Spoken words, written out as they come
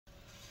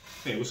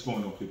Hey, what's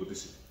going on, people?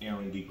 This is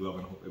Aaron D. Glove,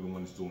 and I hope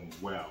everyone is doing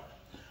well.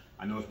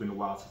 I know it's been a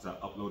while since I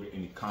uploaded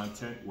any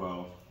content.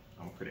 Well,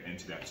 I'm gonna put an end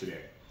to that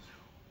today.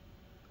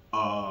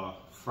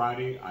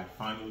 Friday, I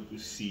finally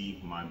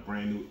received my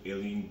brand new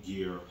Alien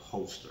Gear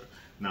holster.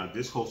 Now,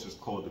 this holster is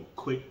called the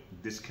Quick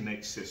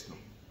Disconnect System.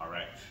 All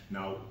right.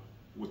 Now,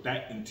 what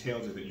that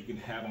entails is that you can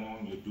have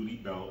on your duty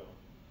belt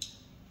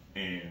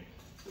and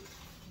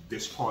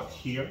this part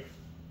here,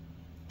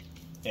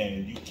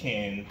 and you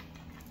can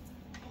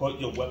put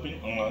your weapon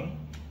on,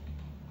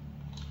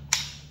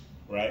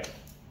 right?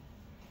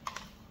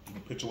 You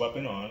can put your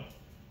weapon on,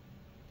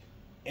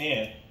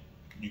 and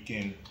you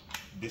can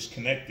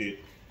disconnect it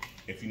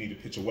if you need to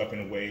put your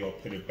weapon away or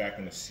put it back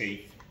in a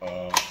safe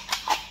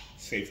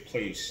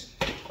place.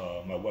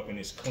 My weapon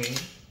is clean,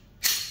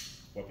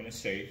 weapon is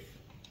safe.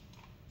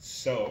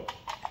 So,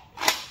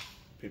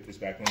 put this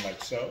back in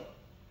like so,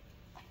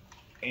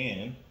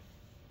 and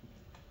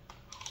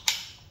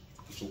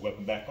put your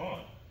weapon back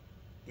on.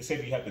 Let's say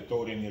if you have to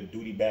throw it in your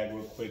duty bag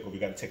real quick, or if you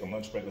got to take a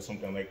lunch break or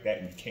something like that,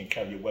 and you can't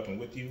carry your weapon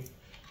with you.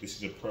 This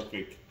is a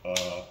perfect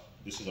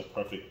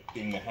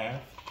thing to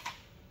have.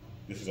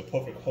 This is a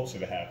perfect holster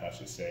to have, I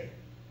should say.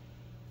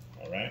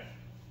 All right.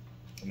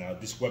 Now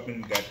this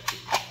weapon that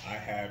I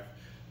have,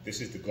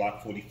 this is the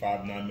Glock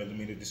 45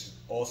 9mm. This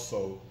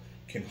also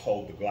can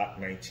hold the Glock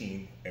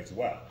 19 as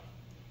well.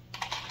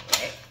 All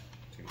right.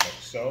 Take it like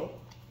so.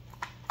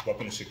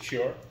 Weapon is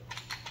secure.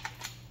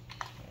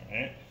 All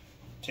right.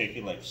 Take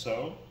it like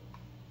so.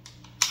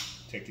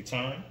 Take your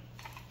time.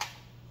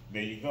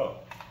 There you go.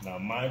 Now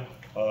my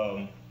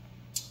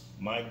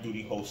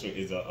duty holster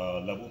is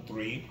a level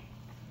 3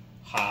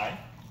 high.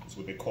 That's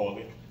what they call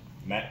it,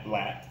 matte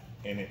black,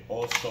 and it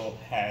also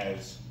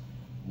has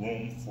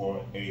room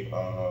for a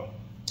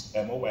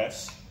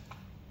MOS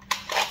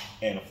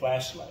and a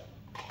flashlight.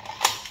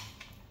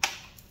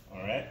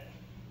 All right.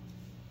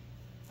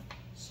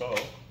 So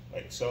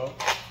like so.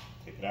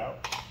 Take it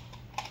out.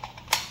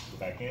 Go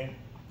back in.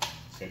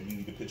 If you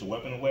need to put your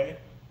weapon away,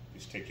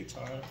 just take your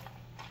time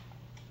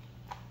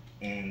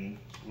and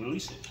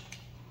release it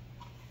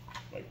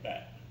like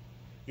that.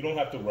 You don't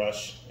have to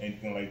rush,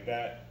 anything like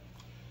that.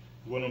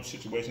 One of those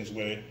situations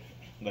where,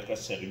 like I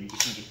said, if you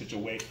just need to put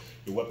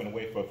your weapon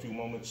away for a few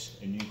moments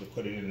and you need to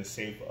put it in a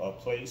safe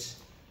place,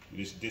 you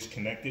just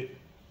disconnect it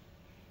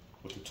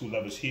with the two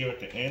levers here at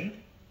the end.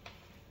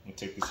 I'm gonna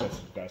take this off so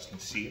you guys can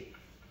see it.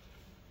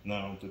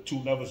 Now the two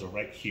levers are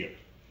right here.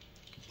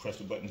 You press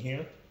the button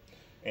here,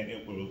 and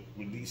it will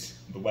release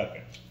the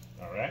weapon.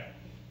 All right?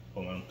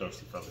 Hold on, I'm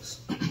thirsty,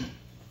 fellas.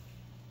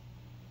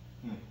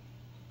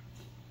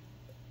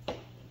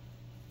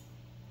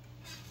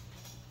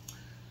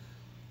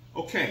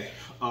 Okay,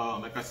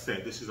 like I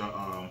said, this is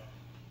the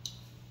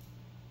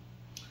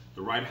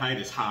ride height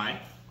is high.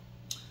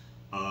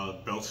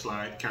 Belt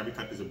slide, carry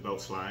type is a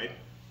belt slide.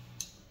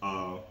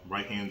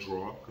 Right hand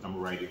drawer, because I'm a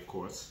righty, of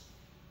course.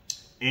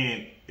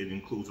 And it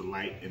includes a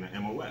light and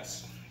an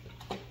MOS.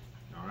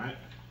 All right?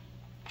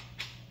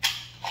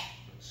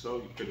 So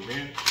you put it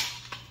in,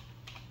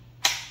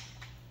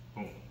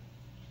 boom.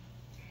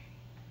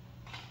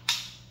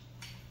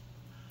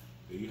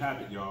 There you have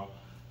it, y'all.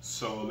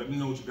 So let me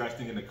know what you guys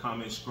think in the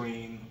comment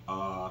screen.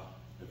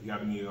 If you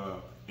have any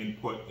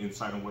input,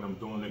 insight on what I'm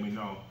doing, let me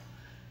know.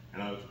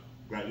 And I'll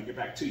gladly get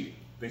back to you.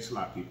 Thanks a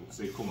lot, people.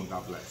 Stay cool and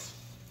God bless.